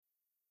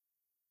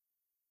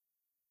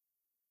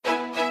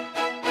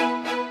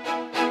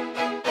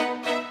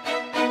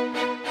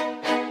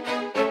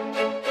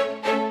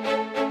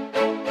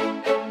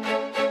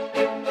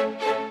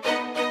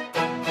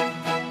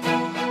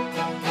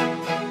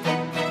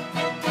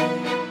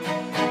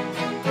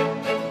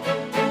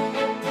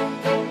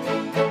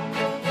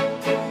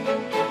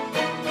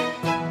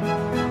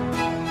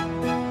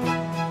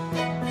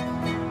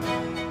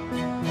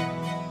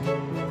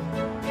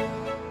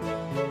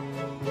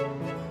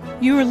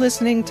You are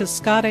listening to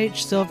Scott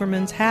H.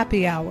 Silverman's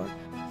Happy Hour,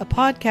 a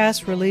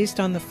podcast released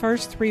on the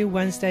first 3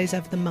 Wednesdays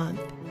of the month.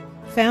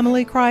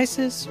 Family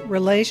crisis,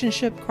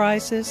 relationship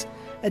crisis,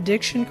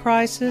 addiction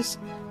crisis,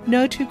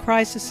 no two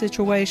crisis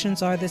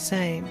situations are the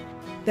same.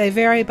 They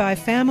vary by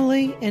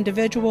family,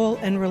 individual,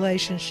 and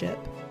relationship.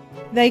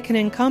 They can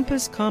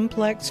encompass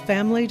complex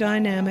family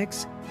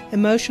dynamics,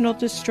 emotional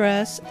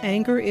distress,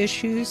 anger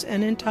issues,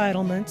 and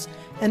entitlements,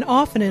 and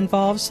often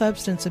involve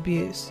substance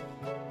abuse.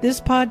 This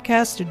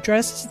podcast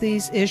addresses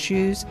these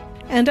issues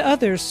and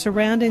others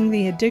surrounding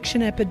the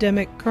addiction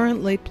epidemic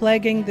currently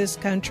plaguing this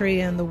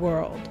country and the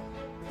world.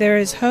 There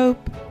is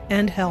hope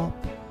and help.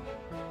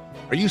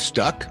 Are you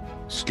stuck,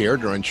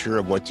 scared, or unsure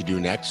of what to do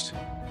next?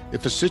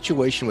 If a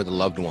situation with a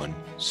loved one,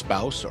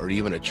 spouse, or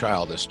even a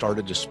child has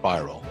started to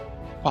spiral,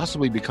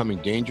 possibly becoming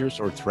dangerous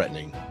or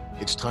threatening,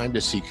 it's time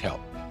to seek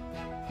help.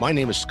 My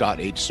name is Scott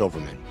H.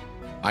 Silverman.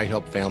 I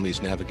help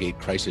families navigate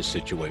crisis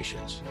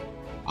situations.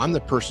 I'm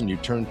the person you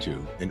turn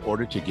to in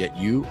order to get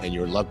you and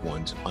your loved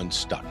ones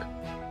unstuck.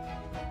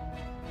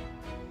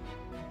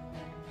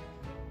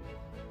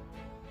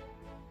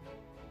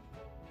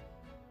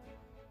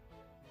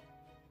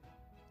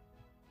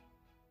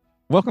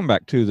 Welcome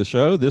back to the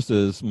show. This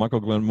is Michael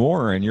Glenn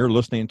Moore, and you're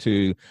listening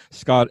to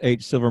Scott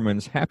H.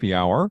 Silverman's Happy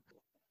Hour.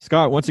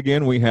 Scott, once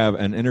again, we have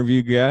an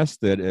interview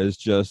guest that is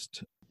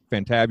just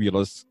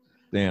fantabulous,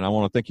 and I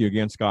want to thank you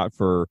again, Scott,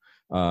 for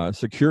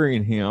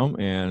securing him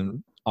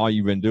and all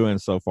you've been doing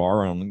so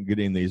far on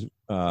getting these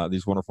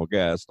wonderful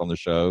guests on the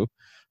show.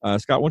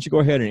 Scott, why don't you go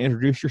ahead and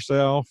introduce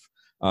yourself,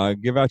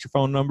 give out your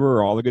phone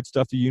number, all the good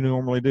stuff that you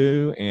normally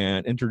do,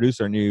 and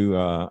introduce our new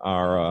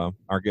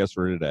our guest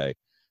for today.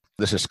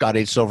 This is Scott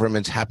H.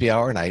 Silverman's Happy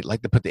Hour, and I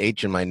like to put the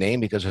H in my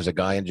name because there's a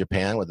guy in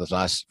Japan with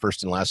his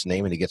first and last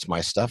name, and he gets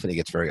my stuff, and he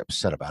gets very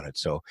upset about it.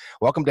 So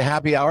welcome to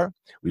Happy Hour.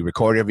 We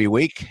record every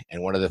week,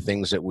 and one of the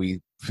things that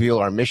we feel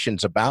our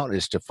mission's about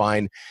is to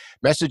find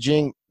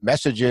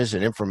messages,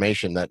 and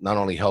information that not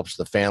only helps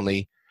the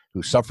family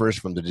who suffers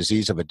from the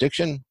disease of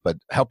addiction, but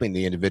helping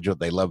the individual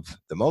they love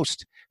the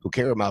most, who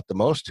care about the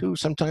most, who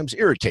sometimes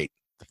irritate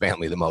the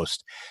family the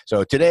most.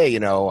 So today,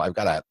 I've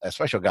got a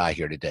special guy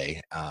here today,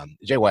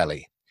 Jay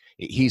Wiley.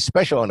 He's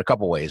special in a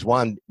couple ways.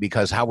 One,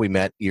 because how we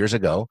met years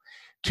ago.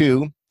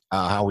 Two,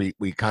 how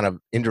we kind of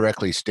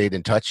indirectly stayed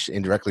in touch,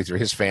 indirectly through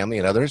his family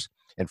and others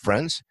and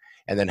friends.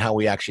 And then how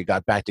we actually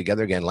got back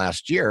together again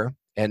last year,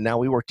 and now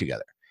we work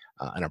together.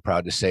 And I'm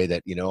proud to say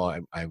that,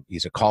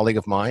 he's a colleague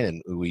of mine,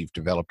 and we've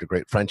developed a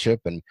great friendship,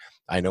 and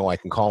I know I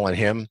can call on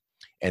him.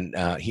 And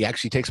he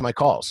actually takes my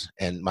calls.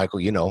 And Michael,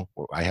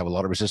 I have a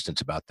lot of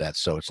resistance about that.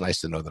 So it's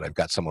nice to know that I've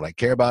got someone I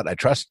care about, I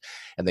trust,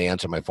 and they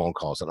answer my phone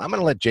calls. And I'm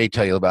going to let Jay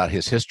tell you about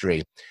his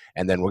history.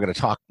 And then we're going to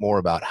talk more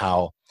about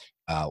how,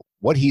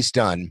 what he's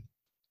done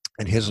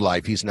in his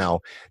life. He's now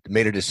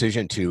made a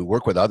decision to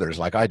work with others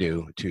like I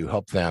do to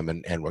help them.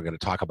 And we're going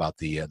to talk about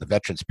the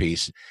veterans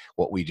piece,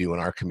 what we do in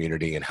our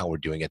community and how we're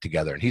doing it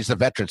together. And he's the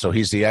veteran, so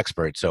he's the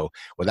expert. So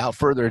without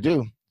further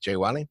ado, Jay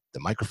Wiley, the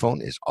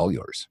microphone is all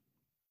yours.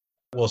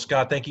 Well,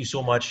 Scott, thank you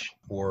so much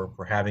for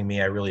having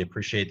me. I really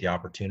appreciate the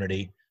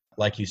opportunity.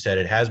 Like you said,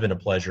 it has been a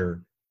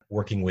pleasure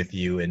working with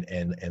you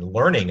and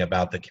learning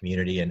about the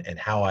community and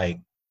how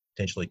I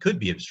potentially could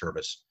be of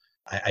service.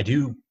 I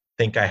do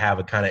think I have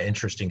a kind of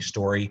interesting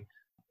story,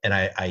 and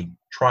I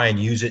try and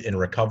use it in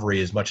recovery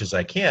as much as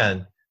I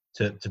can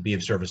to be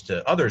of service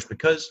to others,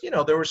 because,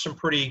 there were some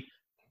pretty,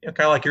 kind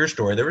of like your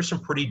story, there were some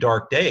pretty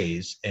dark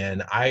days,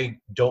 and I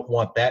don't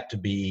want that to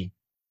be,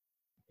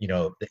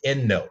 the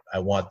end note. I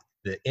want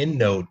the end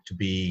note to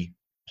be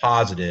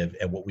positive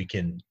and what we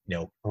can,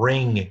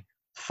 bring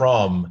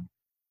from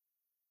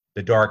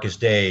the darkest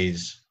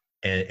days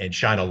and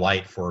shine a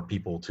light for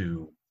people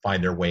to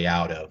find their way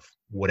out of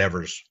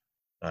whatever's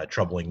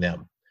troubling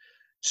them.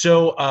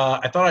 So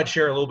I thought I'd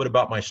share a little bit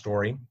about my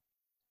story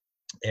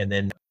and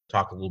then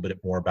talk a little bit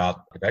more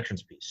about the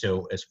veterans piece.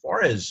 So as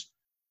far as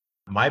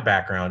my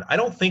background, I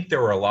don't think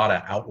there were a lot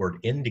of outward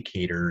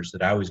indicators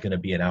that I was going to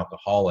be an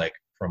alcoholic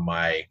from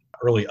my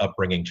early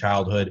upbringing,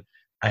 childhood.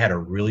 I had a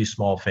really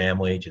small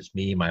family, just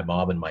me, my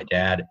mom, and my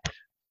dad.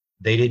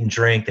 They didn't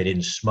drink, they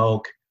didn't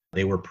smoke.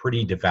 They were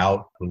pretty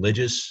devout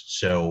religious,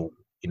 so,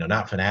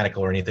 not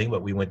fanatical or anything,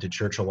 but we went to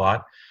church a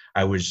lot.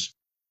 I was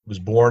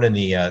born in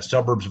the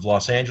suburbs of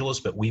Los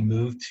Angeles, but we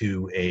moved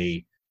to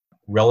a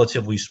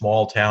relatively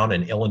small town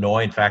in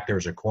Illinois. In fact, there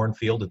was a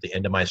cornfield at the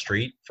end of my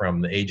street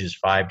from the ages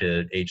 5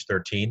 to age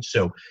 13.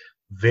 So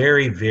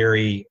very,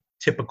 very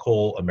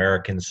typical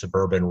American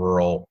suburban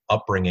rural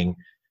upbringing.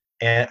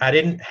 And I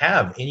didn't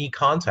have any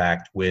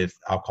contact with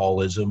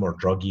alcoholism or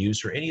drug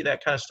use or any of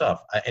that kind of stuff.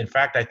 In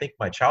fact, I think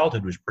my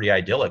childhood was pretty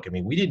idyllic. I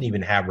mean, we didn't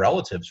even have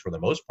relatives for the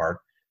most part.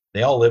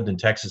 They all lived in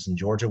Texas and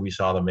Georgia. We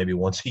saw them maybe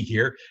once a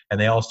year, and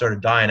they all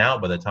started dying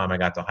out by the time I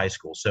got to high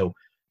school. So,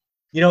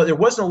 there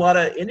wasn't a lot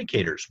of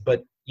indicators,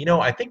 but,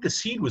 I think the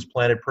seed was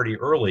planted pretty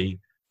early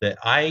that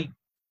I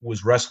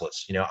was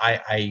restless.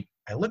 I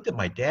looked at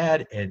my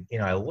dad and,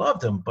 I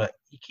loved him, but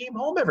he came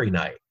home every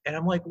night. And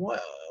I'm like,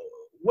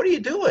 what are you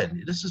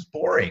doing? This is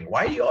boring.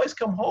 Why do you always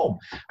come home?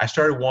 I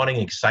started wanting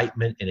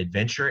excitement and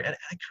adventure, and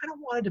I kind of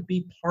wanted to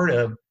be part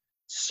of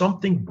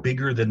something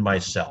bigger than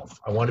myself.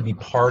 I wanted to be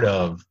part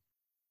of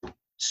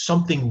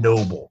something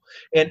noble.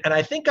 And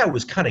I think I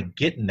was kind of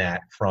getting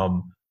that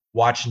from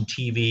watching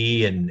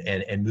TV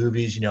and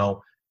movies. You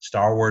know,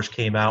 Star Wars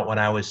came out when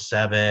I was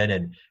 7,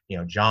 and, you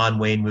know, John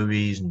Wayne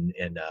movies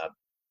and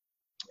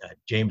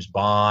James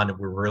Bond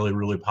were really,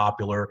 really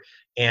popular.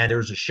 And there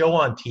was a show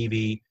on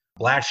TV,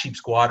 Black Sheep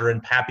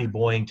Squadron. Pappy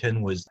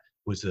Boyington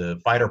was a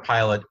fighter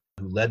pilot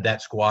who led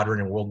that squadron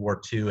in World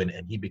War II,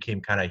 and he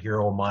became kind of a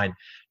hero of mine.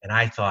 And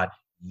I thought,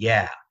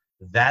 yeah,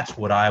 that's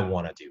what I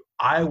want to do.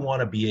 I want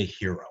to be a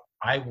hero.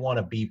 I want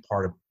to be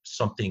part of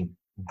something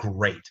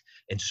great.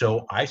 And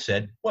so I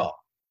said, well,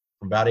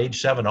 from about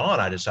age 7 on,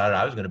 I decided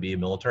I was going to be a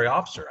military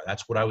officer.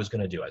 That's what I was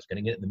going to do. I was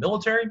going to get in the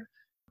military.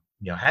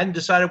 You know, hadn't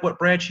decided what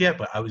branch yet,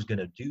 but I was going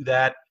to do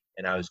that,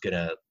 and I was going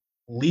to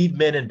lead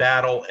men in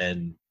battle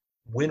and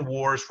win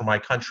wars for my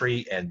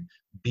country and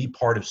be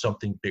part of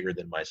something bigger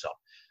than myself.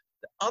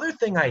 The other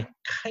thing I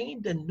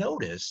kind of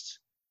noticed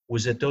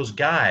was that those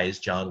guys,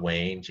 John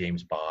Wayne,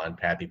 James Bond,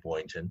 Pappy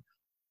Boyington,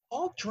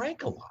 all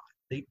drank a lot.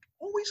 They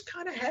always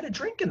kind of had a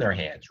drink in their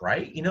hands,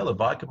 right? You know, the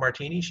vodka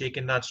martini,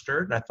 shaken, not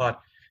stirred. And I thought,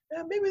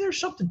 maybe there's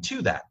something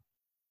to that.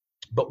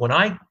 But when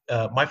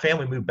my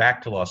family moved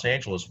back to Los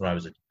Angeles when I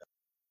was in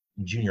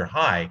junior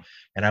high,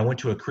 and I went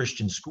to a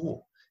Christian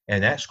school,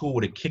 and that school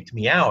would have kicked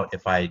me out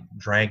if I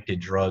drank, did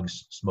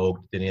drugs,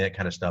 smoked, did any of that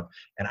kind of stuff.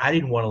 And I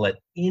didn't want to let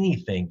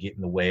anything get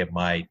in the way of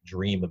my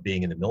dream of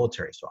being in the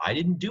military. So I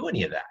didn't do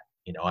any of that.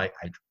 You know, I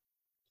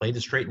played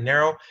the straight and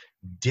narrow,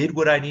 did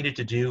what I needed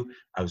to do.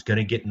 I was going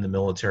to get in the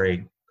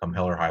military come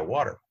hell or high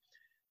water.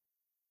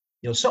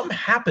 You know, something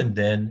happened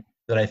then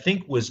that I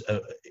think was,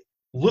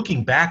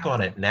 looking back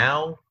on it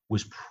now,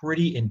 was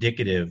pretty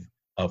indicative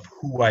of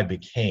who I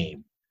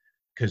became.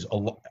 Because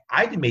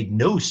I made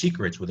no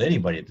secrets with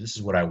anybody that this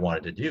is what I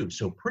wanted to do.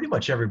 So pretty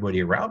much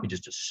everybody around me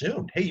just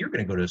assumed, hey, you're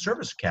going to go to a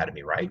service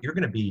academy, right? You're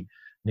going to be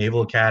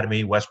Naval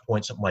Academy, West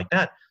Point, something like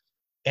that.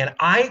 And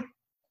I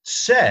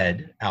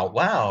said out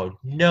loud,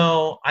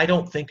 no, I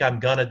don't think I'm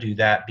going to do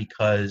that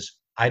because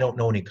I don't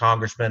know any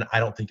congressmen. I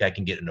don't think I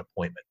can get an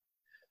appointment.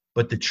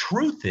 But the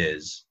truth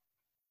is,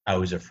 I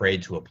was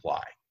afraid to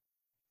apply.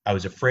 I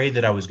was afraid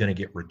that I was going to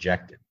get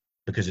rejected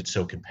because it's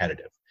so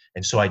competitive.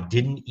 And so I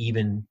didn't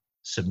even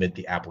submit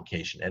the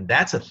application. And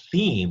that's a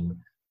theme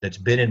that's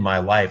been in my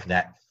life,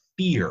 that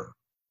fear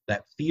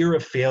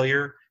of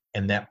failure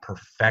and that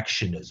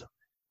perfectionism.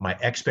 My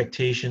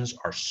expectations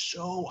are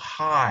so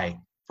high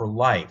for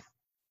life.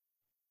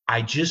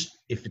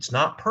 If it's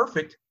not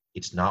perfect,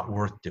 it's not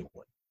worth doing,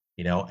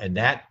 you know, and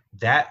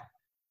that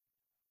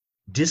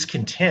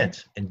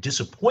discontent and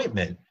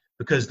disappointment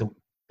because the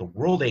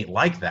world ain't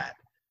like that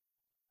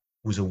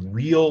was a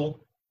real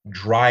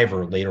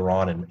driver later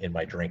on in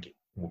my drinking.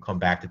 We'll come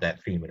back to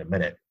that theme in a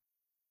minute.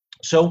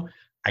 So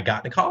I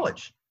got into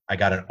college. I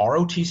got an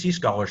ROTC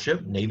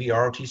scholarship, Navy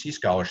ROTC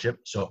scholarship.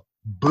 So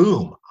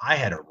boom, I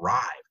had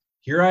arrived.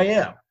 Here I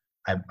am.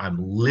 I'm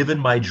living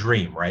my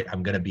dream, right?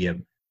 I'm going to be a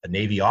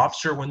Navy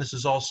officer when this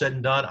is all said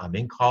and done. I'm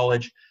in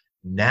college.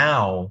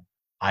 Now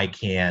I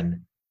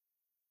can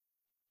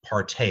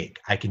partake.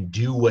 I can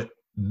do what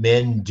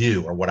men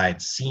do or what I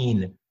had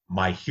seen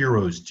my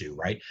heroes do,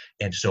 right?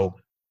 And so,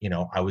 you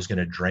know, I was going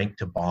to drink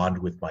to bond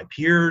with my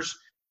peers.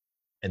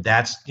 And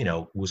that's, you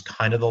know, was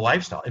kind of the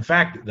lifestyle. In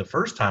fact, the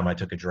first time I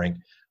took a drink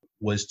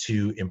was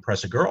to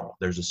impress a girl.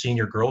 There's a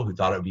senior girl who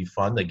thought it would be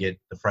fun to get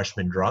the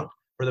freshmen drunk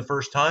for the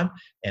first time.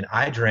 And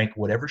I drank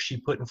whatever she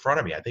put in front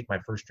of me. I think my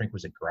first drink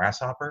was a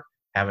Grasshopper.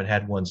 Haven't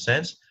had one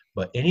since.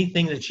 But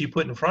anything that she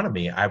put in front of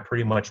me, I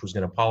pretty much was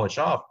going to polish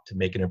off to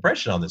make an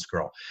impression on this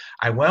girl.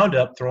 I wound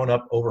up throwing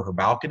up over her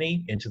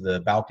balcony into the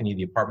balcony of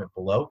the apartment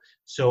below.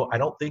 So I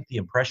don't think the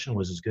impression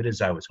was as good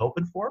as I was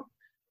hoping for.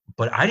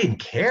 But I didn't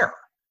care.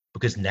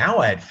 Because now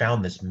I had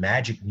found this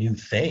magic new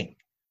thing.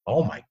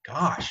 Oh my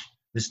gosh,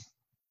 this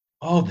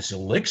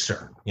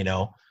elixir, you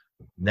know,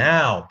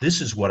 now this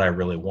is what I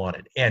really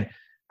wanted. And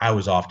I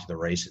was off to the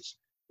races.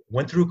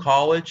 Went through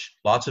college,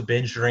 lots of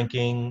binge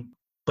drinking,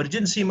 but it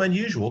didn't seem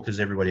unusual because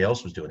everybody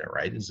else was doing it,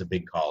 right? This is a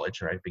big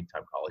college, right? Big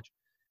time college.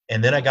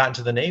 And then I got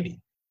into the Navy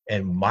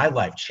and my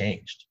life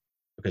changed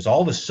because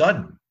all of a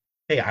sudden,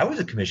 hey, I was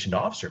a commissioned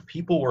officer.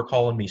 People were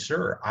calling me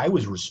sir. I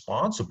was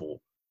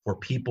responsible for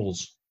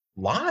people's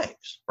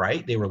lives,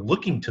 right? They were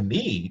looking to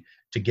me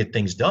to get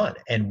things done.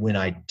 And when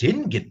I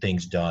didn't get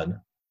things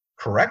done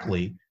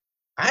correctly,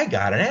 I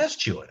got an ass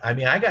chewing. I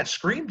mean, I got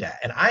screamed at,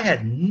 and I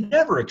had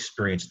never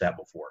experienced that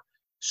before.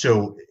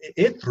 So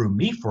it threw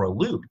me for a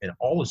loop. And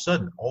all of a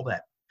sudden, all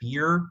that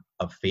fear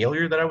of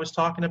failure that I was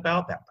talking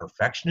about, that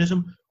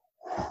perfectionism,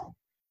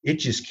 it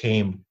just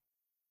came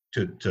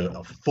to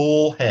a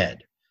full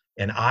head.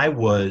 And I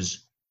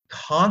was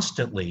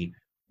constantly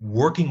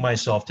working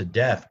myself to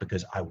death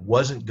because I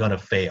wasn't going to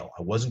fail.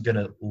 I wasn't going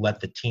to let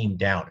the team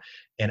down.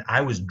 And I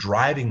was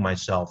driving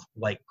myself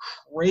like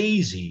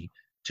crazy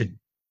to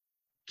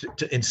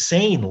to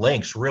insane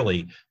lengths,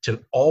 really,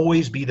 to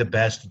always be the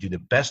best, to do the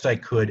best I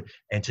could,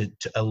 and to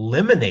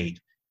eliminate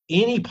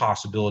any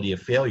possibility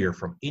of failure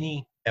from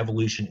any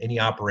evolution, any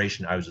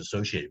operation I was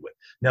associated with.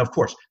 Now, of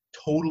course,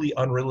 totally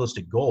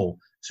unrealistic goal.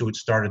 So it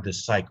started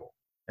this cycle.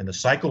 And the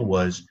cycle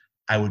was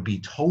I would be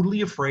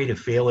totally afraid of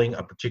failing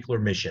a particular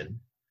mission.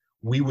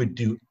 We would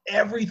do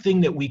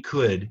everything that we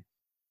could.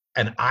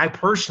 And I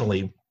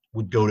personally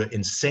would go to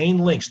insane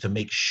lengths to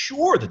make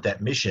sure that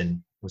that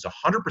mission was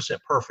 100%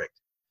 perfect.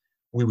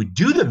 We would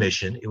do the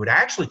mission. It would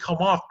actually come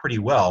off pretty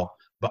well.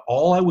 But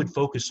all I would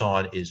focus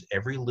on is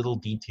every little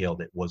detail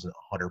that wasn't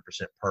 100%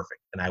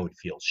 perfect. And I would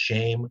feel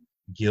shame,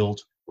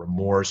 guilt,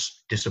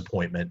 remorse,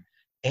 disappointment.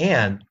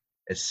 And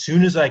as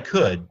soon as I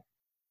could,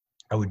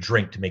 I would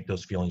drink to make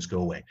those feelings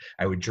go away.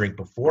 I would drink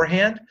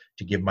beforehand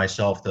to give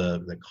myself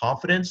the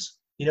confidence,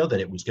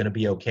 that it was going to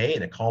be okay,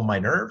 and to calm my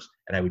nerves.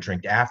 And I would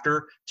drink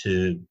after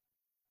to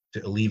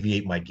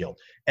alleviate my guilt.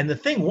 And the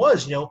thing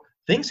was,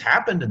 things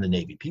happened in the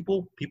Navy.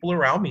 People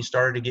around me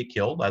started to get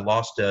killed. I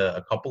lost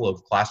a couple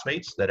of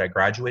classmates that I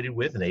graduated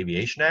with in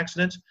aviation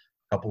accidents.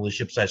 A couple of the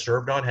ships I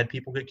served on had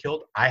people get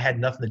killed. I had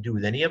nothing to do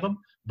with any of them,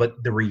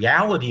 but the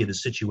reality of the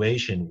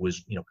situation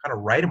was, kind of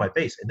right in my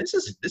face. And this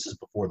is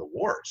before the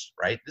wars,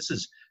 right? This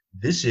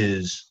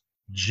is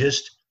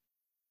just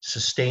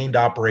sustained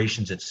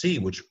operations at sea,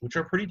 which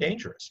are pretty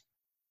dangerous.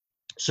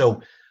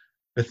 So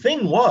the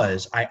thing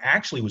was, I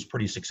actually was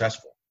pretty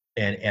successful.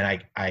 And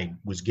I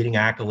was getting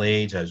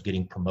accolades, I was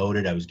getting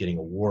promoted, I was getting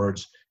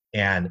awards.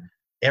 And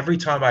every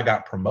time I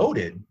got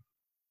promoted,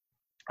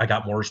 I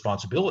got more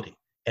responsibility.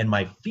 And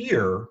my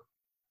fear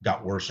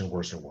got worse and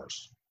worse and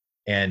worse.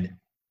 And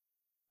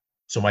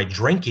so my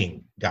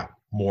drinking got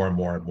more and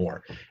more and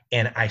more.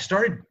 And I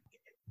started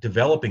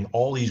developing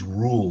all these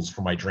rules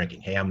for my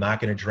drinking. Hey, I'm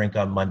not going to drink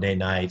on Monday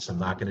nights. I'm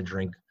not going to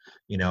drink,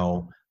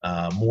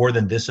 more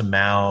than this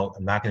amount.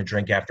 I'm not going to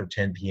drink after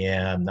 10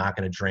 p.m. I'm not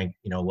going to drink,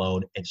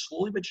 alone. And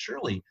slowly but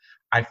surely,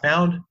 I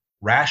found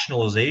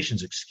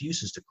rationalizations,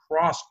 excuses to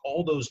cross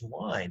all those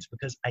lines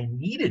because I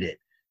needed it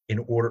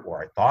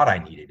or I thought I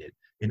needed it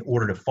in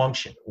order to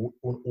function,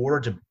 in order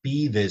to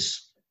be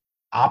this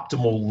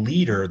optimal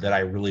leader that I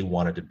really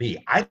wanted to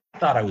be. I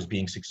thought I was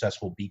being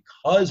successful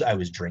because I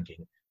was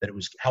drinking, that it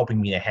was helping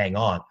me to hang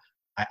on.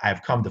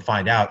 I've come to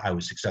find out I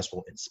was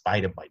successful in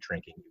spite of my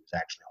drinking. It was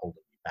actually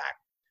holding me back.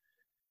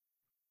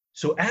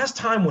 So as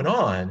time went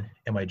on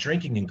and my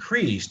drinking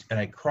increased and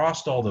I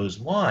crossed all those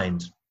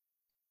lines,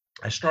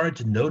 I started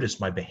to notice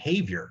my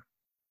behavior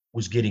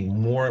was getting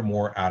more and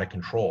more out of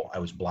control. I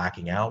was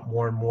blacking out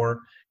more and more.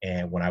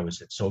 And when I was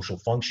at social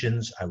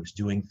functions, I was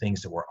doing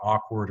things that were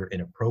awkward or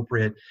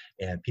inappropriate,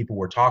 and people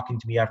were talking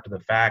to me after the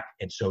fact.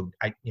 And so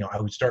I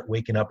would start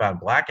waking up on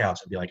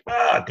blackouts and be like,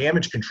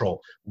 damage control.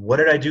 What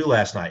did I do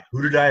last night?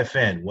 Who did I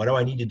offend? What do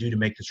I need to do to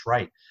make this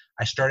right?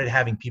 I started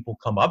having people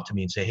come up to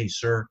me and say, hey,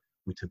 sir,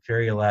 we took care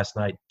of you last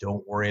night.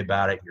 Don't worry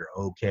about it. You're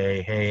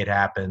okay. Hey, it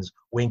happens.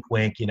 Wink,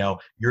 wink.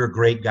 You're a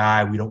great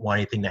guy. We don't want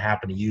anything to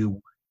happen to you.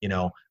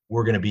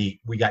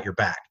 We got your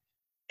back.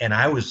 And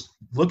I was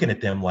looking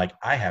at them like,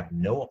 I have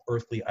no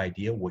earthly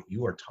idea what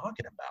you are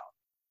talking about.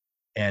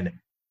 And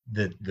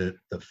the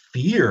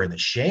fear and the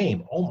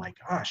shame, oh my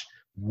gosh,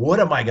 what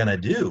am I going to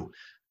do?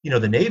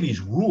 The Navy's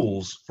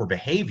rules for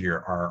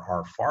behavior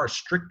are far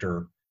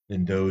stricter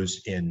than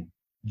those in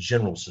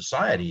general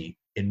society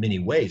in many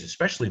ways,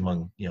 especially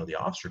among, the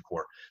officer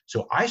corps.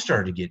 So I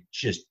started to get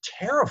just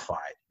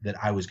terrified that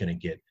I was going to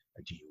get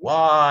a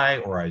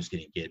DUI, or I was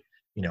going to get,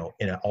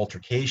 in an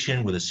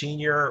altercation with a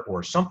senior,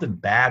 or something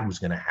bad was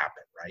going to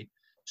happen, right?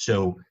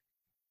 So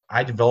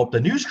I developed a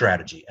new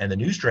strategy, and the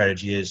new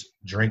strategy is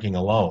drinking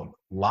alone,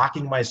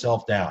 locking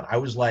myself down. I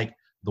was like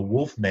the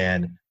wolf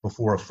man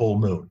before a full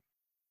moon.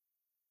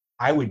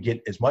 I would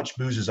get as much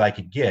booze as I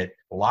could get,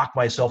 lock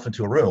myself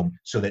into a room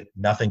so that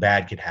nothing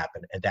bad could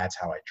happen. And that's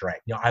how I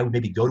drank. I would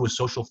maybe go to a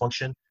social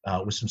function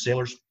with some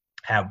sailors,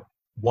 have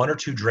one or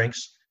two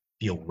drinks,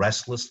 feel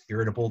restless,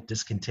 irritable,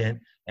 discontent.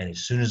 And as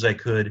soon as I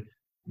could,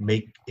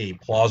 make a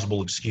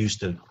plausible excuse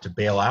to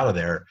bail out of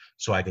there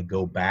so I could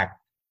go back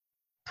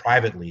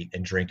privately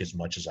and drink as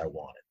much as I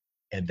wanted.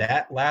 And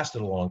that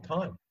lasted a long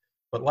time.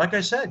 But like I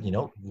said,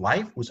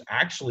 life was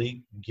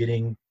actually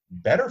getting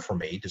better for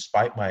me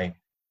despite my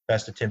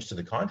best attempts to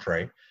the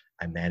contrary.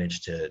 I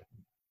managed to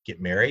get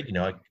married.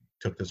 I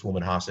took this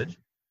woman hostage.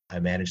 I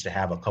managed to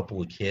have a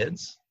couple of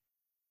kids,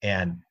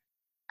 and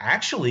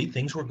actually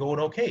things were going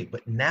okay.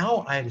 But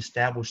now I had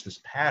established this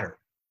pattern.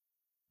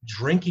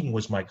 Drinking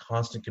was my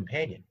constant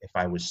companion. If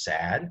I was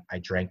sad, I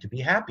drank to be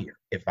happier.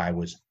 If I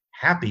was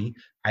happy,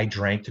 I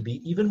drank to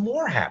be even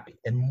more happy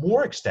and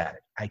more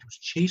ecstatic. I was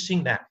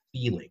chasing that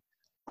feeling.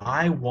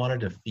 I wanted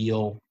to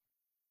feel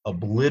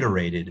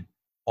obliterated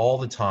all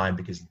the time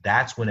because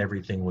that's when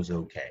everything was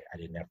okay. I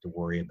didn't have to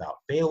worry about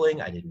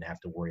failing. I didn't have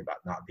to worry about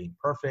not being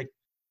perfect.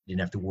 I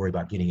didn't have to worry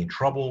about getting in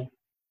trouble.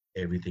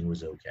 Everything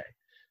was okay.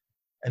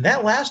 And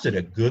that lasted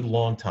a good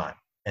long time.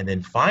 And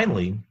then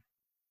finally,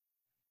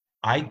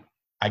 I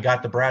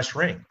got the brass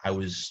ring. I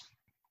was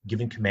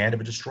given command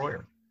of a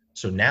destroyer.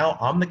 So now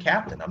I'm the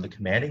captain. I'm the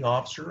commanding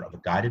officer of a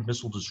guided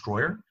missile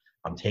destroyer.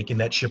 I'm taking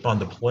that ship on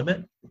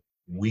deployment.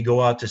 We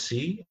go out to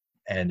sea,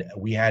 and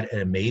we had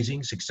an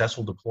amazing,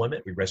 successful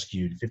deployment. We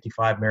rescued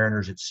 55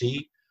 mariners at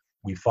sea.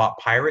 We fought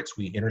pirates.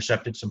 We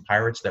intercepted some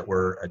pirates that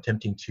were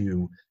attempting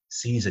to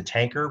seize a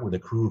tanker with a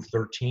crew of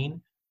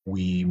 13.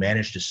 We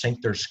managed to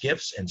sink their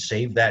skiffs and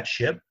save that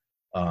ship.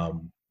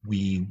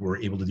 We were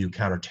able to do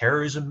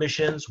counterterrorism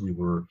missions. We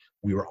were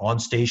on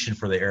station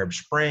for the Arab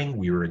Spring.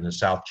 We were in the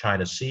South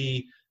China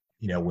Sea,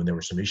 when there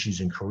were some issues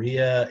in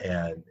Korea,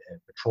 and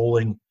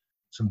patrolling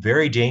some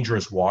very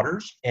dangerous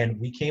waters. And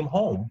we came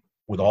home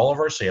with all of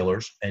our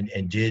sailors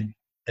and did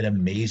an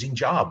amazing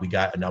job. We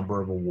got a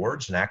number of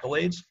awards and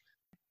accolades,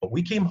 but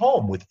we came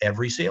home with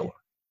every sailor.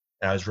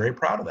 And I was very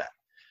proud of that.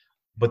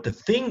 But the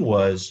thing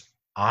was,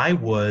 I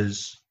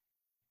was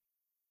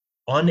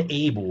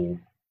unable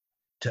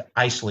to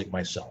isolate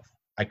myself.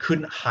 I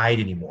couldn't hide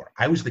anymore.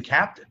 I was the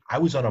captain. I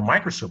was on a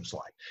microscope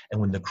slide. And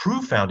when the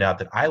crew found out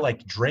that I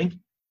liked to drink,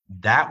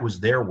 that was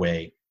their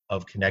way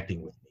of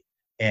connecting with me.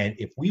 And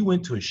if we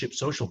went to a ship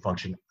social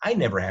function, I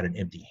never had an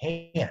empty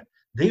hand.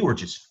 They were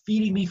just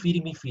feeding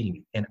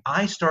me. And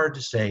I started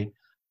to say,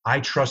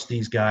 I trust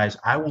these guys.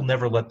 I will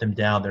never let them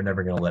down. They're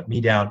never going to let me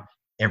down.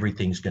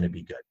 Everything's going to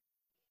be good.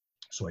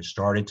 So I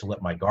started to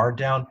let my guard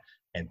down,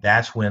 and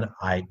that's when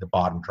the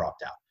bottom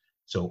dropped out.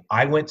 So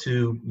I went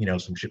to,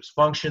 some ship's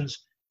functions,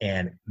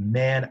 and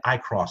man, I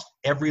crossed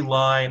every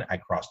line. I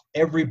crossed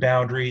every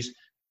boundaries.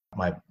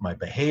 My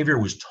behavior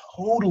was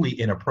totally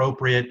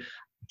inappropriate,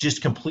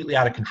 just completely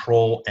out of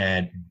control,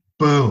 and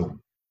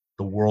boom,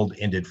 the world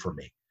ended for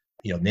me.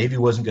 Navy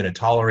wasn't going to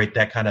tolerate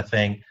that kind of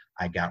thing.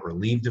 I got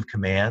relieved of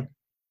command.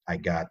 I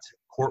got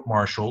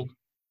court-martialed,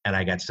 and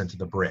I got sent to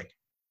the brig.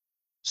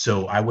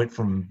 So I went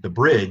from the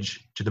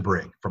bridge to the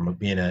brig, from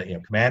being a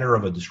commander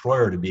of a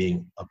destroyer to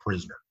being a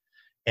prisoner.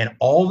 And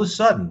all of a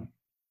sudden,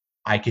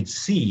 I could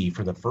see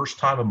for the first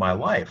time in my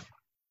life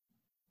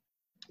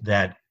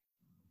that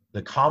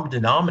the common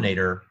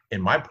denominator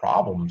in my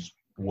problems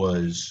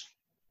was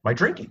my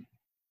drinking.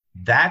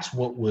 That's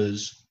what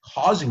was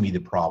causing me the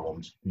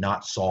problems,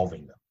 not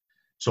solving them.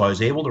 So I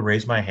was able to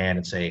raise my hand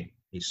and say,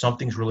 hey,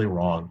 something's really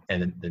wrong.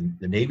 And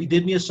the Navy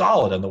did me a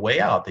solid on the way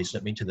out. They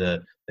sent me to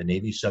the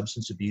Navy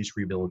Substance Abuse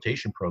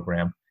Rehabilitation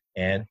Program,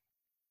 and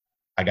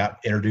I got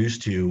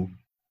introduced to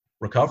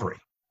recovery.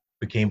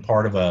 Became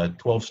part of a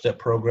 12-step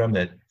program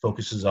that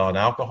focuses on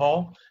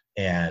alcohol,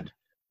 and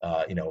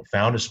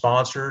found a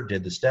sponsor,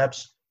 did the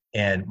steps,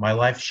 and my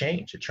life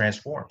changed. It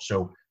transformed.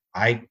 So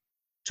I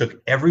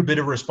took every bit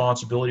of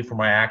responsibility for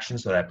my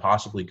actions that I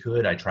possibly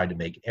could. I tried to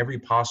make every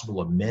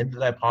possible amend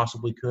that I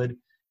possibly could.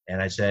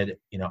 And I said,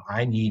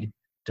 I need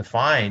to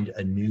find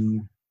a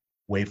new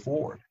way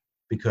forward,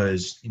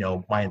 because,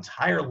 my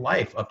entire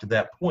life up to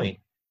that point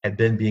had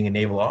been being a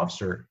naval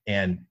officer,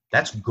 and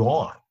that's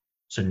gone.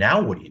 So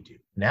now what do you do?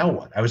 Now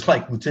what? I was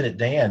like Lieutenant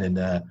Dan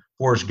in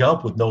Forrest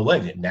Gump with no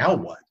legs. Now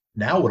what?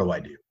 Now what do I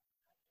do?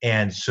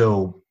 And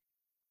so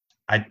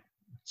I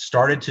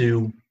started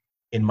to,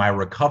 in my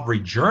recovery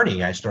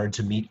journey, I started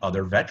to meet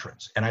other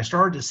veterans. And I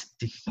started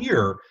to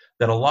hear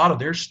that a lot of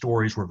their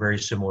stories were very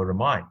similar to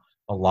mine.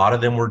 A lot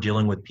of them were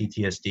dealing with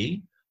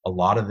PTSD. A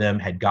lot of them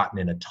had gotten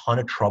in a ton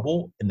of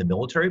trouble in the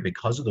military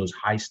because of those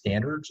high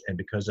standards and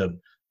because of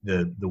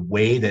the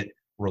way that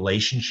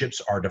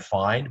relationships are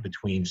defined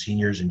between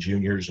seniors and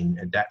juniors and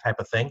that type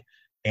of thing.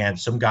 And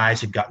some guys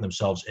had gotten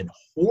themselves in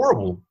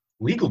horrible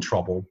legal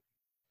trouble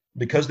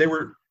because they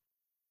were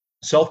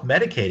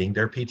self-medicating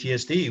their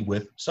PTSD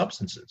with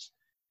substances.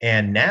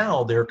 And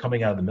now they're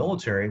coming out of the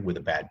military with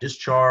a bad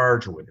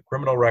discharge or with a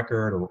criminal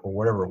record or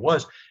whatever it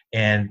was,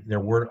 and there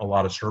weren't a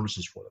lot of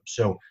services for them.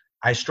 So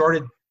I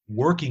started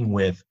working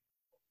with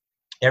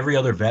every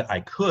other vet I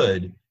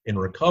could in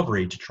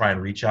recovery to try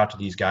and reach out to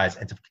these guys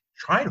and to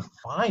try to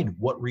find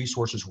what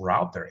resources were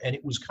out there. And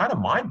it was kind of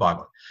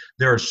mind-boggling.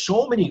 There are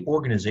so many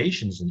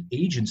organizations and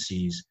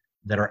agencies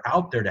that are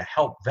out there to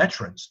help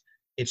veterans.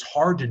 It's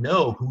hard to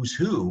know who's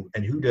who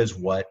and who does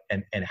what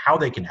and how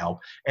they can help.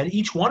 And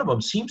each one of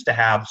them seems to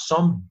have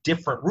some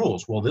different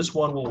rules. Well, this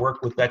one will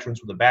work with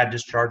veterans with a bad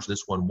discharge.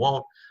 This one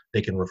won't.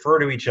 They can refer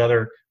to each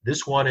other.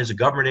 This one is a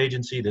government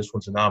agency. This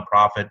one's a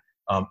nonprofit.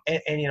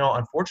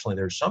 Unfortunately,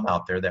 there's some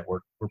out there that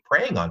were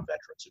preying on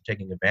veterans or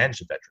taking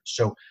advantage of veterans.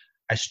 So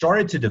I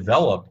started to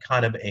develop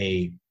kind of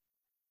a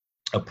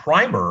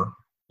primer,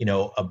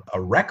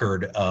 a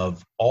record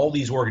of all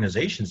these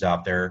organizations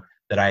out there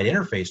that I had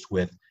interfaced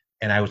with.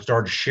 And I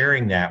started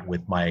sharing that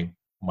with my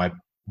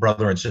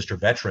brother and sister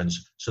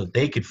veterans so that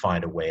they could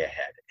find a way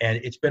ahead. And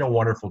it's been a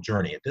wonderful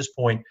journey. At this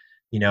point,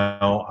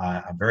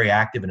 I'm very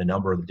active in a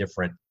number of the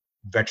different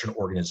veteran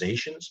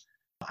organizations.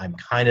 I'm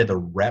kind of the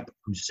rep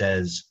who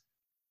says,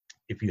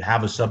 if you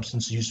have a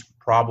substance use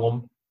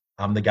problem,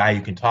 I'm the guy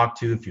you can talk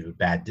to. If you have a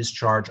bad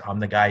discharge, I'm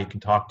the guy you can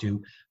talk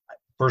to.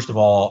 First of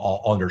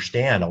all, I'll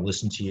understand, I'll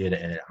listen to you,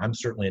 and I'm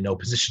certainly in no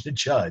position to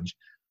judge.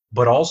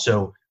 But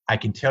also, I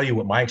can tell you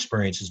what my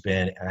experience has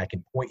been, and I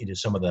can point you to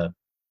some of the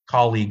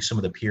colleagues, some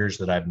of the peers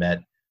that I've met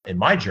in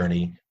my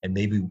journey, and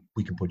maybe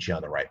we can put you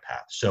on the right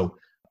path. So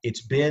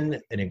it's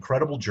been an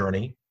incredible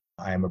journey.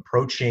 I am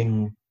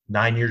approaching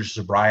 9 years of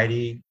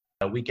sobriety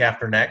a week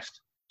after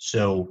next.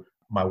 So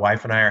my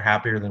wife and I are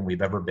happier than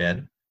we've ever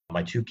been.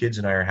 My 2 kids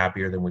and I are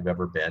happier than we've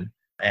ever been.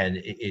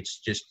 And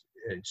it's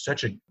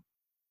such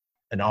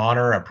an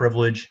honor, a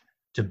privilege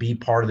to be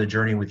part of the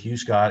journey with you,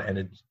 Scott,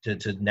 and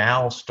to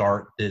now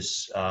start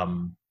this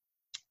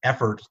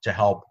effort to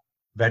help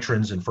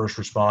veterans and first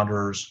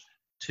responders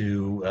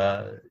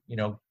to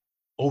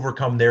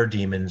overcome their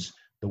demons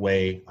the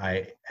way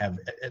I have,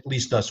 at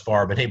least thus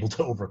far, been able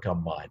to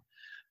overcome mine.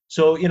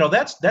 So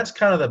that's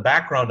kind of the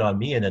background on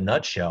me in a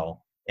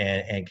nutshell,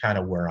 and kind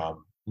of where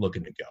I'm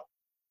looking to go.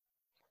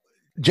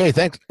 Jay,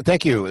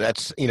 thank you.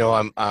 That's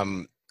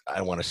I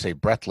don't want to say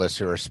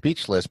breathless or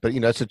speechless, but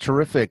it's a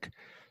terrific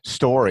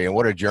story, and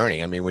what a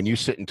journey. I mean, when you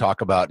sit and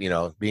talk about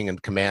being in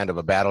command of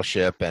a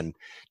battleship and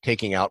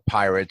taking out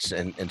pirates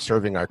and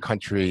serving our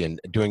country and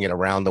doing it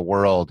around the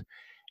world,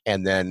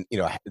 and then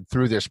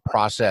through this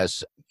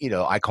process,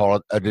 I call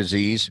it a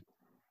disease,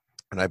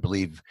 and I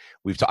believe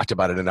we've talked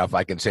about it enough.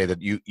 I can say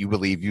that you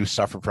believe you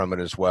suffer from it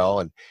as well,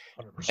 and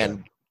 100%.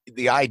 and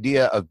the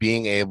idea of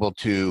being able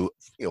to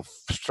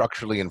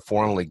structurally and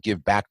formally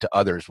give back to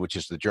others, which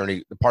is the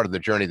part of the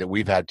journey that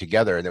we've had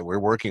together and that we're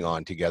working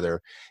on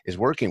together, is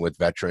working with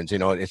veterans.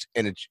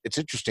 It's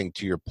interesting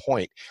to your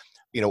point.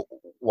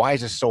 Why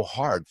is it so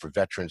hard for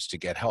veterans to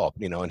get help?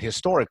 And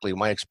historically,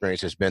 my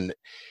experience has been,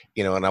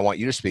 and I want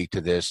you to speak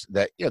to this,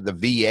 that the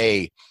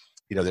VA,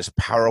 this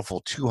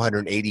powerful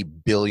 $280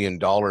 billion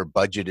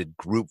budgeted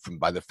group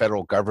by the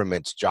federal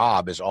government's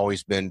job has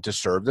always been to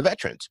serve the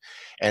veterans.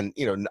 And,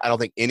 I don't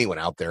think anyone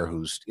out there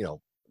who's,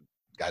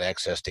 got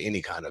access to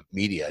any kind of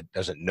media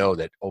doesn't know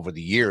that over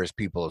the years,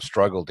 people have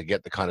struggled to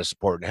get the kind of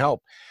support and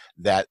help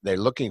that they're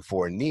looking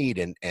for and need.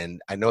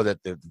 And I know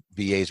that the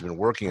VA has been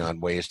working on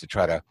ways to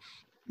try to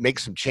make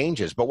some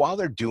changes. But while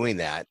they're doing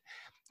that,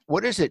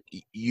 what is it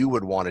you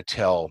would want to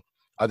tell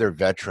other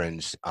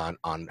veterans on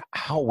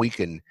how we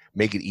can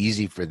make it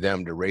easy for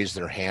them to raise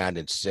their hand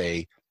and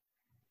say,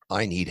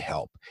 I need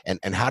help?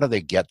 And how do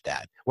they get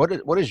that?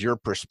 What is your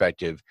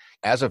perspective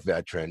as a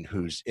veteran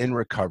who's in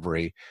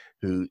recovery,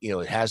 who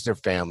has their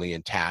family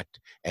intact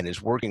and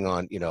is working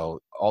on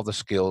all the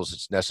skills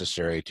that's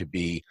necessary to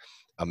be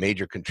a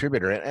major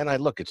contributor? And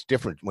it's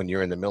different when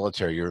you're in the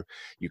military. You're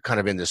kind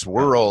of in this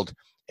world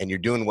and you're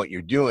doing what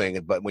you're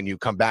doing. But when you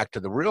come back to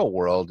the real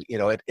world,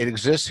 it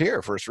exists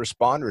here. First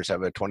responders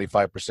have a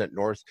 25%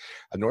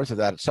 north of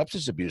that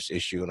substance abuse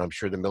issue. And I'm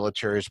sure the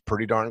military is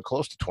pretty darn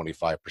close to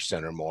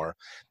 25% or more.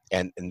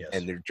 And Yes.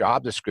 and their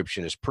job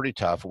description is pretty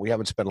tough. We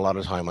haven't spent a lot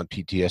of time on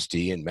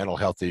PTSD and mental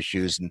health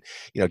issues. And,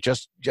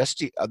 just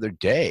the other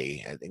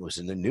day, I think it was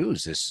in the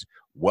news, this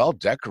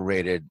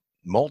well-decorated,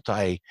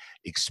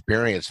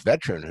 multi-experienced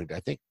veteran who I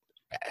think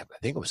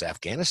it was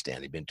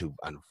Afghanistan. He'd been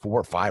on 4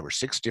 or 5 or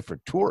 6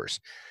 different tours,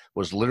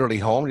 was literally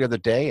home the other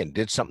day and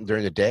did something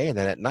during the day, and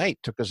then at night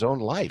took his own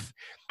life.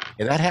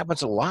 And that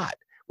happens a lot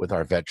with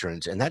our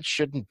veterans, and that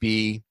shouldn't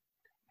be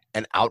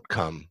an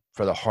outcome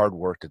for the hard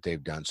work that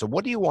they've done. So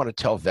what do you want to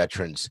tell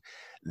veterans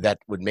that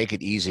would make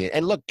it easy?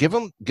 And look, give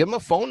them a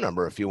phone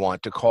number if you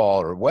want to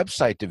call, or a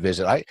website to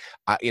visit. I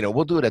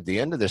we'll do it at the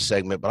end of this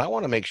segment, but I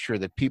want to make sure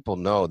that people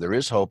know there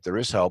is hope, there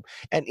is help.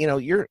 And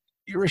you're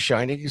a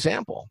shining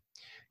example.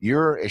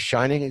 You're a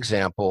shining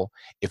example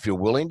if you're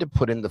willing to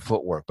put in the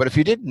footwork. But if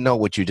you didn't know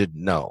what you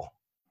didn't know,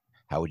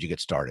 how would you get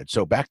started?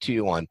 So back to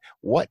you on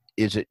what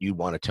is it you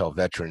want to tell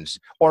veterans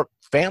or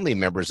family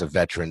members of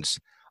veterans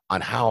on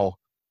how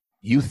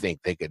you think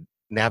they could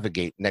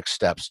navigate next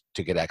steps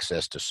to get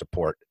access to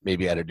support,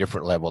 maybe at a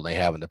different level than they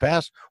have in the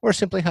past, or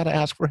simply how to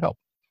ask for help.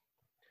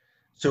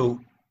 So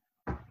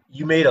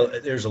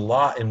there's a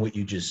lot in what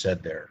you just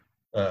said there,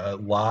 a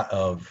lot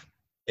of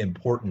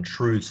important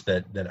truths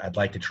that I'd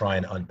like to try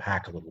and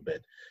unpack a little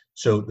bit.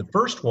 So the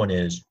first one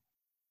is,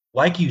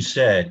 like you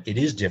said, it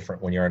is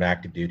different when you're on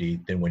active duty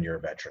than when you're a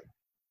veteran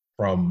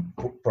from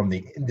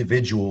the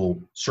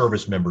individual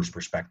service member's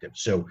perspective.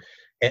 So,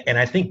 and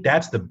I think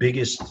that's the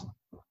biggest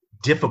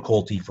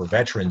difficulty for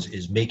veterans,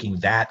 is making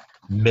that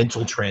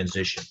mental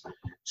transition.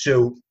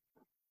 So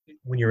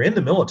when you're in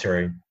the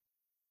military,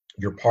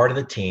 you're part of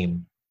the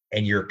team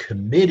and you're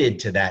committed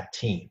to that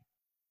team.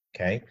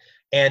 Okay.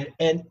 And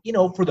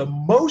for the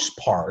most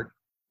part,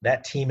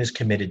 that team is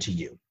committed to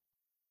you,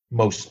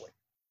 mostly.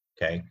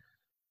 Okay.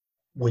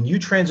 When you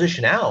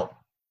transition out,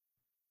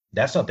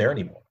 that's not there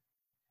anymore.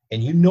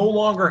 And you no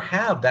longer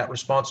have that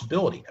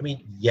responsibility. I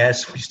mean,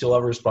 yes, we still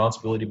have a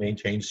responsibility to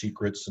maintain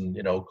secrets and,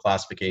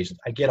 classifications.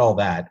 I get all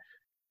that,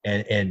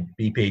 and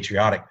be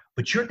patriotic,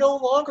 but you're no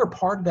longer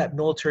part of that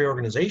military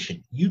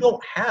organization. You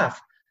don't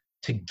have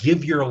to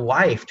give your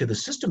life to the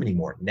system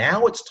anymore.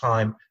 Now it's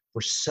time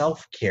for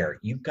self-care.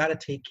 You've got to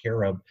take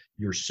care of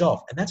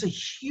yourself. And that's a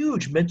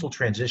huge mental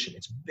transition.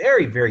 It's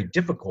very, very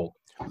difficult.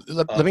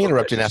 Let me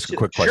interrupt and ask a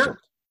quick question. Sure.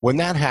 When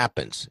that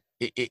happens,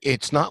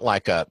 it's not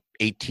like a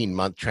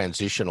 18-month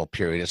transitional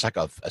period. It's like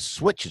a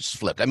switch is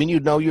flipped. I mean,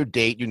 your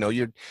date,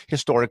 your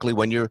historically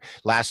when your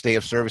last day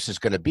of service is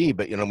going to be.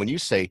 But, when you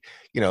say,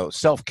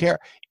 self-care,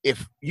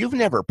 if you've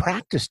never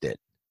practiced it,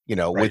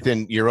 Right.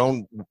 within your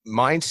own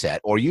mindset,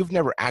 or you've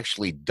never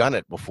actually done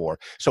it before.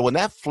 So when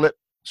that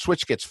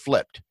switch gets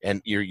flipped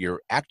and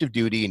you're active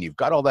duty and you've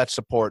got all that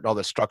support and all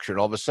that structure, and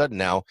all of a sudden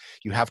now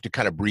you have to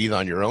kind of breathe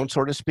on your own,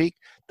 so to speak,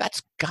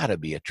 that's got to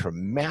be a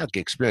traumatic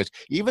experience,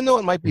 even though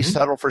it might be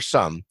subtle for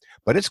some,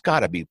 but it's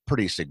got to be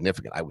pretty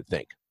significant, I would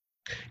think.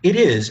 It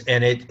is,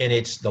 and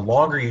it's the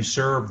longer you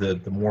serve, the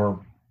more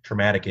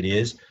traumatic it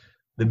is.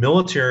 The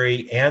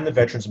military and the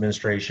Veterans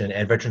Administration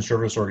and veteran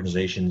service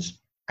organizations,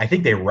 I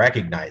think they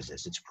recognize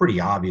this. It's pretty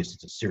obvious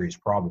it's a serious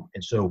problem.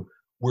 And so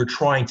we're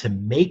trying to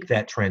make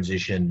that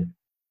transition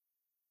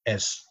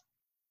as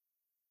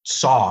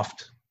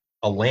soft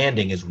a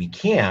landing as we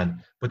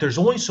can, but there's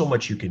only so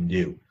much you can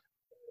do.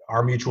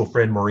 Our mutual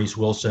friend Maurice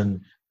Wilson,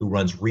 who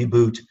runs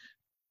Reboot,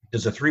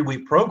 does a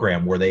 3-week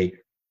program where they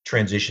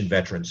transition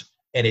veterans.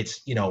 And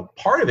it's,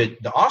 part of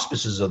it, the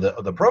auspices of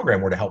the program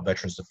were to help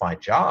veterans to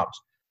find jobs.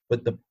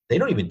 But they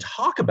don't even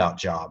talk about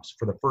jobs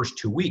for the first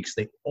 2 weeks.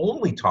 They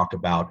only talk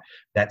about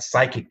that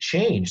psychic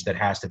change that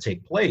has to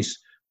take place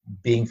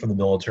being from the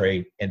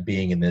military and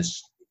being in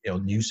this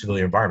new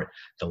civilian environment.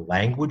 The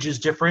language is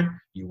different.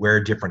 You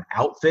wear different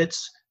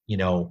outfits.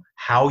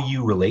 How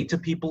you relate to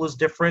people is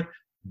different.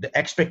 The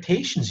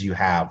expectations you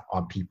have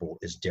on people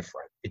is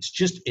different.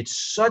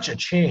 It's such a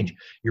change.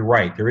 You're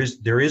right. There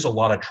is a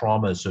lot of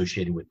trauma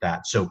associated with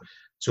that. So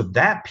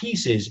that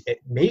piece is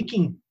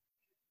making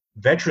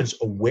veterans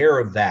aware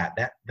of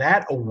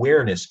that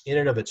awareness in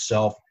and of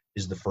itself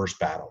is the first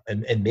battle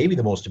and maybe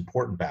the most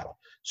important battle.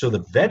 So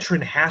the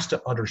veteran has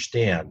to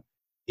understand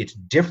it's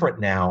different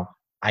now.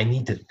 I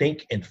need to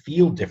think and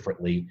feel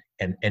differently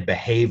and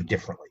behave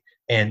differently.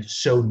 And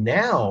so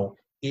now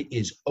it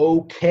is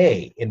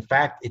okay. In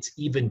fact, it's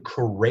even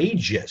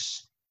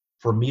courageous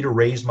for me to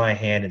raise my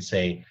hand and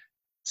say,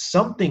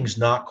 something's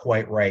not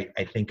quite right.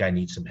 I think I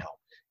need some help.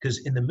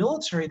 Because in the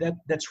military,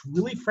 that's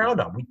really frowned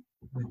on.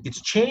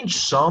 It's changed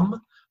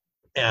some,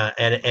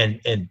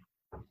 and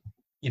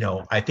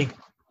I think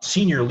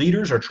senior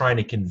leaders are trying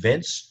to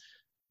convince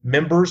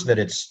members that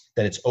it's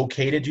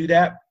okay to do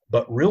that.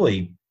 But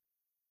really,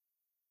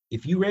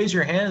 if you raise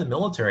your hand in the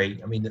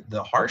military, I mean,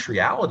 the harsh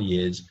reality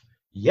is,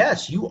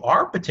 yes, you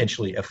are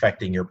potentially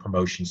affecting your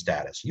promotion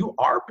status. You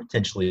are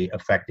potentially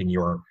affecting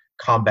your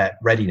combat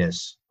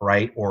readiness,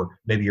 right? Or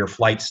maybe your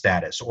flight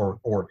status, or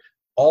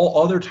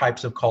all other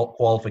types of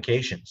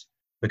qualifications,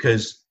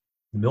 because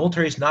the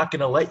military is not going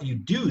to let you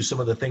do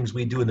some of the things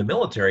we do in the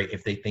military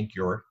if they think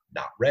you're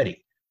not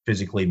ready,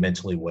 physically,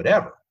 mentally,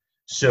 whatever.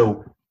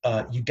 So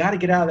you got to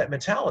get out of that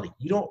mentality.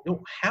 You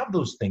don't have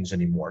those things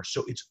anymore.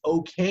 So it's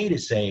okay to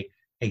say,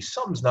 hey,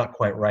 something's not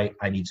quite right.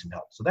 I need some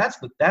help. So that's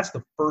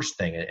the first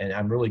thing, and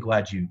I'm really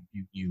glad you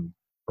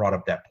brought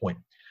up that point.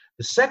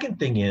 The second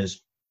thing is,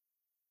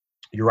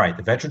 you're right.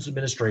 The Veterans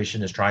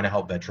Administration is trying to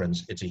help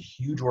veterans. It's a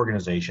huge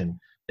organization.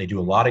 They do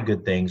a lot of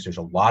good things. There's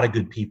a lot of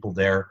good people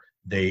there.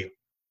 They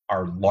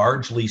are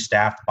largely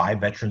staffed by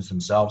veterans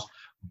themselves.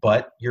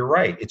 But you're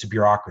right. It's a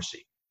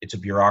bureaucracy. It's a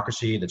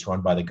bureaucracy that's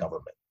run by the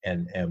government.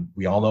 And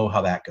we all know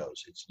how that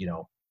goes. It's,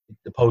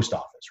 the post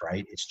office,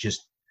 right?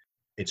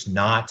 It's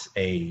not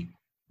a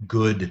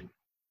good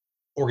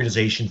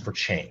organization for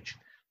change.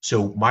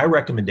 So my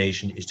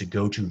recommendation is to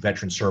go to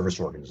veteran service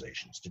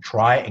organizations, to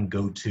try and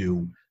go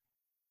to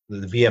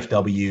the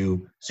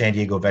VFW, San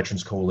Diego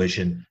Veterans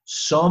Coalition,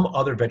 some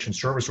other veteran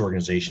service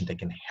organization that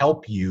can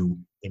help you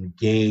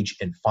engage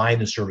and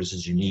find the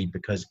services you need,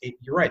 because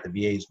you're right, the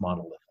VA is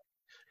monolithic.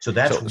 So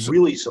that's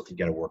really something you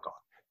got to work on.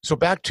 So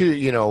back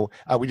to,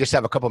 we just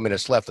have a couple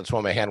minutes left. That's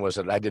why my hand was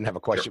that I didn't have a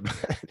question.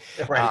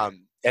 Sure. Right.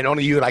 And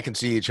only you and I can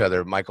see each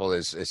other. Michael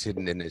is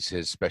hidden in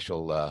his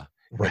special,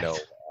 Right.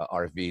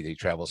 RV that he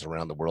travels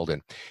around the world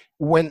in.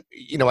 When,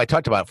 I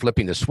talked about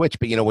flipping the switch,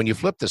 but, when you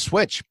flip the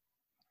switch,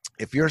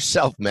 if you're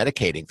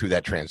self-medicating through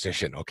that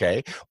transition,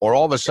 okay, or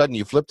all of a sudden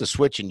you flip the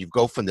switch and you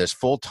go from this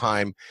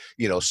full-time,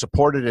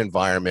 supported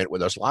environment where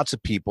there's lots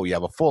of people, you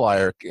have a full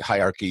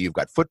hierarchy, you've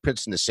got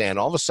footprints in the sand,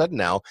 all of a sudden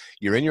now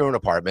you're in your own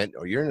apartment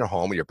or you're in your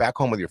home or you're back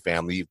home with your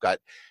family, you've got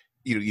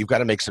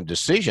to make some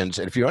decisions.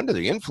 And if you're under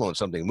the influence,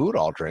 something mood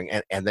altering,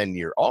 and then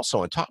you're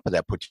also on top of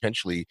that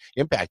potentially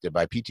impacted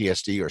by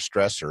PTSD or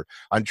stress or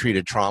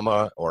untreated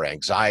trauma or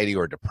anxiety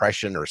or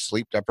depression or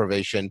sleep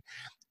deprivation,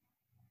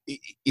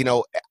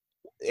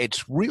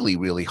 it's really,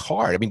 really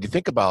hard. I mean, you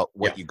think about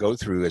what you go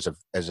through as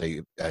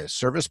a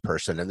service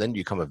person, and then you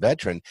become a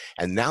veteran,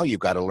 and now you've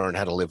got to learn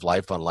how to live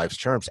life on life's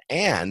terms.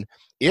 And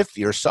if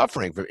you're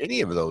suffering from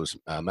any of those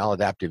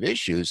maladaptive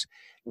issues,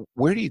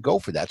 where do you go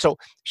for that? So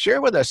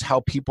share with us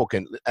how people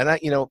can, and I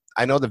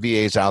know the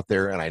VA is out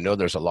there, and I know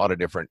there's a lot of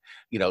different,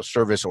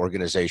 service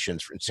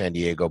organizations in San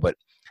Diego, but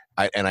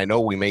I know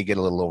we may get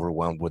a little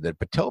overwhelmed with it,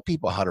 but tell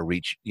people how to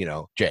reach,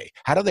 Jay.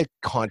 How do they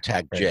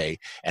contact Jay?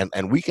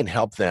 And we can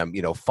help them,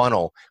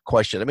 funnel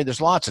questions. I mean, there's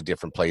lots of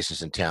different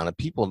places in town, and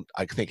people,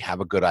 I think,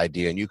 have a good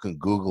idea, and you can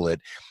Google it.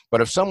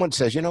 But if someone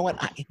says, you know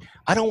what,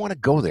 I don't want to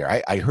go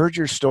there. I heard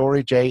your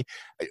story, Jay.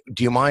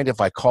 Do you mind if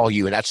I call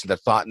you? And that's the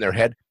thought in their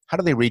head. How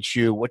do they reach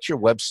you? What's your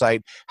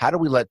website? How do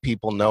we let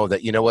people know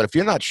that, you know what, if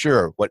you're not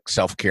sure what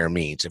self-care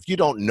means, if you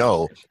don't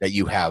know that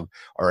you have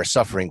or are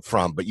suffering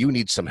from, but you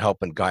need some help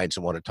and guidance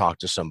and want to talk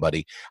to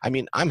somebody, I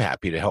mean, I'm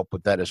happy to help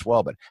with that as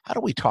well. But how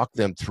do we talk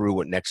them through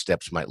what next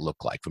steps might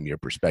look like from your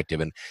perspective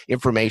and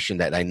information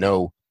that I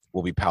know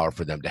will be powerful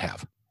for them to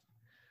have?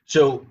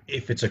 So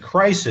if it's a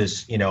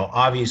crisis,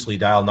 obviously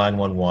dial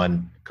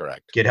 911.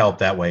 Correct. Get help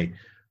that way.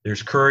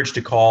 There's Courage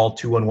to Call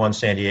 211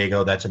 San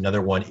Diego. That's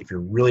another one if you're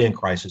really in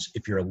crisis.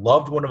 If you're a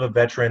loved one of a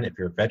veteran, if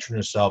you're a veteran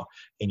yourself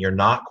and you're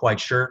not quite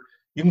sure,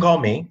 you can call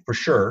me for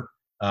sure.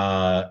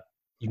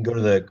 You can go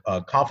to the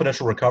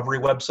Confidential Recovery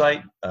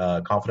website,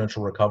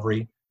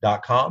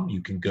 confidentialrecovery.com.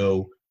 You can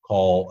go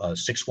call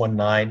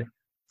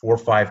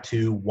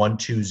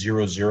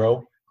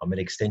 619-452-1200. I'm at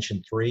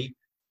extension 3.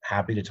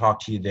 Happy to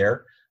talk to you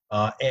there.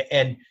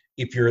 And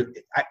if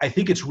I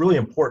think it's really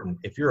important.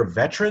 If you're a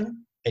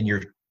veteran and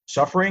you're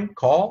suffering,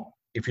 call.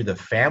 If you're the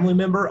family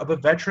member of a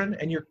veteran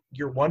and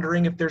you're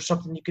wondering if there's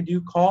something you can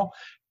do, call.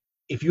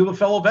 If you have a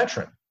fellow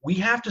veteran, we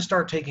have to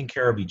start taking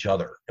care of each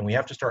other, and we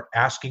have to start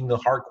asking the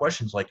hard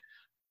questions like,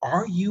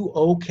 are you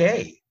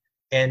okay?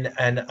 And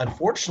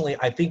unfortunately,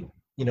 I think,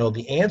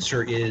 the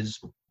answer is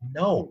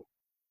no,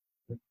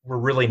 we're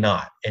really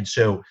not. And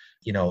so,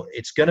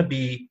 it's going to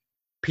be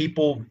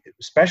people,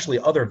 especially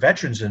other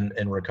veterans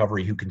in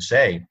recovery, who can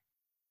say,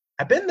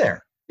 I've been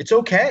there. It's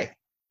okay.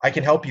 I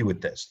can help you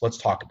with this. Let's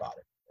talk about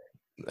it.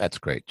 That's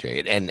great,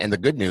 Jay. And the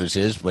good news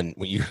is when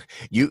you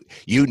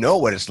know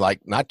what it's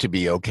like not to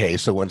be okay.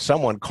 So when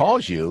someone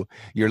calls you,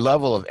 your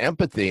level of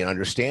empathy and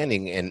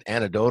understanding and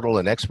anecdotal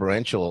and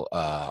experiential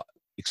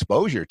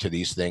exposure to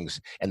these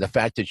things, and the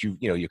fact that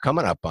you're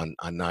coming up on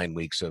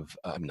 9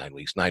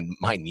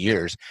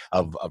 years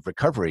of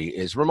recovery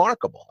is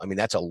remarkable. I mean,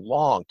 that's a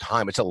long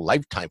time. It's a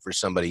lifetime for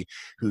somebody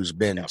who's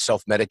been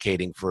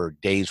self-medicating for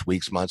days,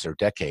 weeks, months, or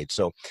decades.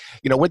 So,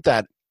 with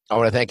that, I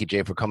want to thank you,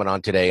 Jay, for coming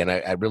on today, and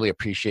I really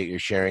appreciate you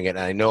sharing it. And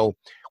I know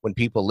when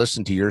people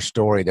listen to your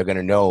story, they're going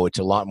to know it's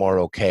a lot more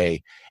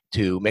okay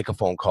to make a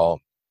phone call.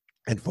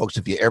 And folks,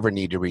 if you ever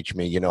need to reach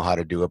me, you know how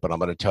to do it, but I'm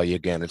going to tell you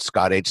again, it's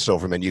Scott H.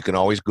 Silverman. You can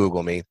always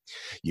Google me.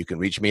 You can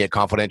reach me at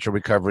Confidential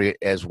Recovery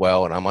as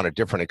well, and I'm on a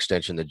different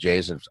extension than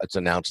Jay's. It's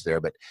announced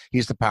there, but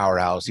he's the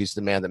powerhouse. He's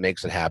the man that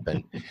makes it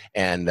happen.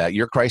 And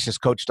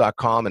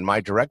yourcrisiscoach.com, and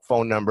my direct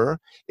phone number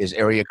is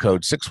area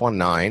code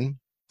 619-993-2738,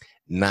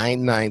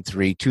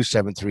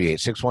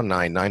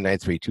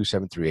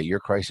 619-993-2738. Your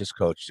crisis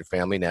coach, your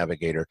family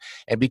navigator.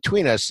 And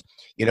between us,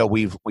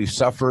 we've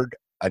suffered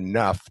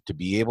enough to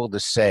be able to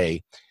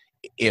say,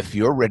 if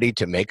you're ready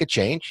to make a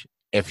change,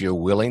 if you're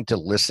willing to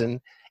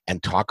listen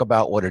and talk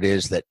about what it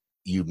is that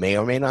you may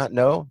or may not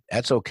know,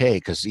 that's okay,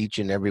 because each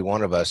and every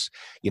one of us,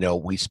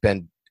 we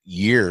spend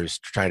years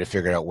trying to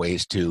figure out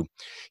ways to,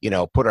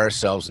 put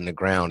ourselves in the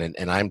ground.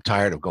 And I'm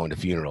tired of going to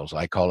funerals.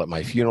 I call it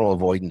my funeral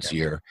avoidance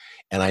year.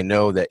 And I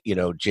know that,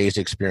 Jay's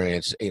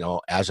experience,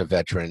 as a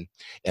veteran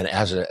and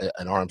as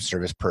an armed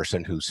service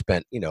person who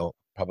spent,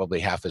 probably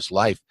half his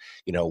life,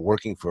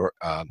 working for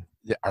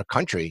our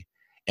country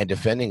and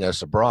defending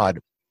us abroad,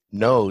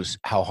 knows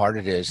how hard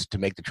it is to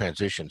make the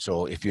transition.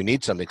 So if you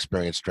need some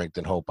experience, strength,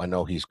 and hope, I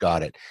know he's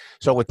got it.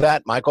 So with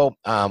that, Michael,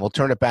 we'll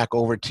turn it back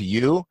over to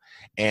you,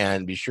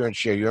 and be sure and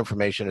share your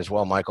information as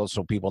well, Michael,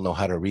 so people know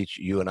how to reach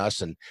you and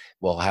us. And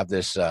we'll have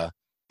this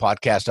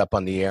podcast up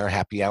on the air,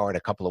 Happy Hour, in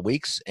a couple of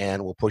weeks,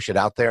 and we'll push it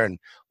out there and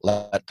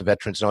let the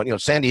veterans know.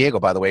 San Diego,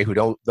 by the way,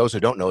 those who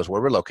don't know, is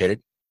where we're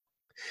located.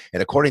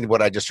 And according to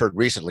what I just heard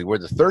recently, we're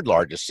the third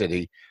largest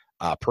city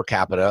per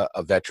capita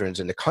of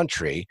veterans in the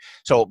country.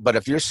 So, but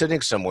if you're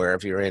sitting somewhere,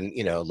 if you're in,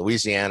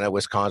 Louisiana,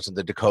 Wisconsin,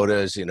 the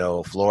Dakotas,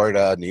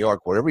 Florida, New York,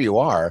 wherever you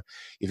are,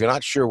 if you're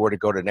not sure where to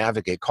go to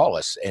navigate, call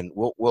us, and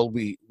we'll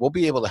be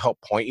able to help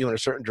point you in a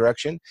certain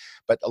direction.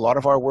 But a lot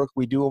of our work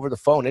we do over the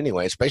phone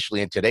anyway,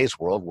 especially in today's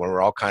world where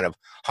we're all kind of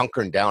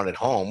hunkering down at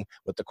home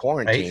with the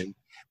quarantine. Right.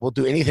 We'll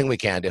do anything we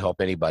can to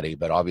help anybody,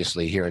 but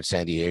obviously here in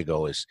San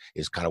Diego is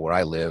kind of where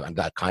I live. I'm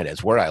not kind of,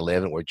 it's where I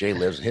live and where Jay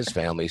lives and his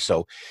family.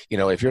 So,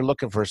 if you're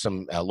looking for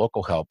some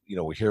local help,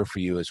 we're here for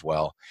you as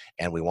well.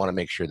 And we want to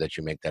make sure that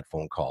you make that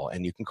phone call.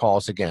 And you can call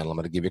us again. I'm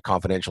going to give you a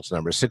confidential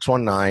number,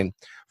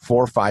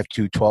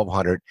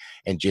 619-452-1200,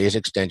 and Jay's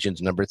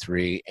extension's number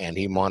 3. And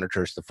he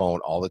monitors the phone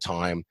all the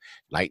time,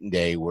 night and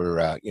day.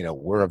 We're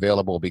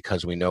available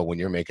because we know when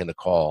you're making the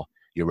call,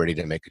 you're ready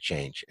to make a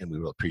change, and we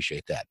will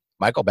appreciate that.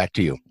 Michael, back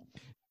to you.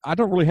 I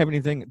don't really have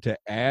anything to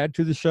add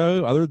to the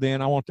show other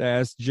than I want to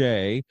ask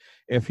Jay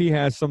if he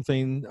has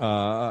something,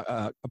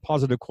 a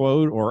positive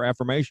quote or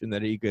affirmation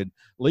that he could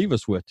leave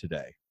us with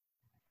today.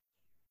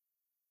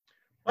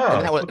 Oh,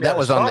 and that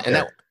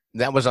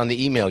was on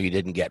the email you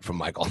didn't get from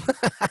Michael.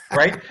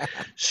 Right.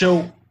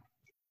 So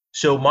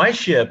my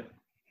ship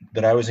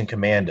that I was in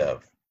command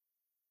of,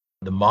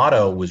 the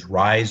motto was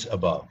Rise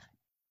Above.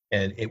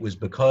 And it was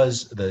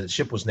because the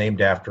ship was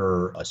named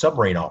after a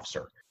submarine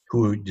officer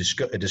who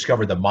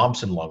discovered the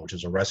Momsen lung, which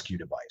is a rescue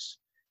device.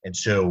 And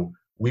so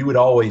we would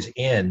always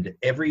end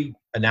every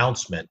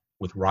announcement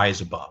with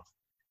Rise Above.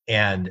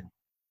 And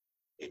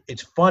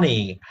it's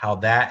funny how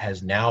that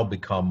has now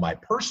become my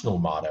personal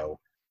motto,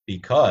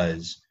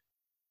 because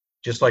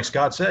just like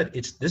Scott said,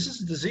 this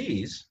is a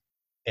disease,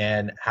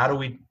 and how do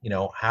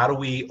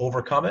we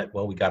overcome it?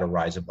 Well, we got to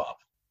rise above.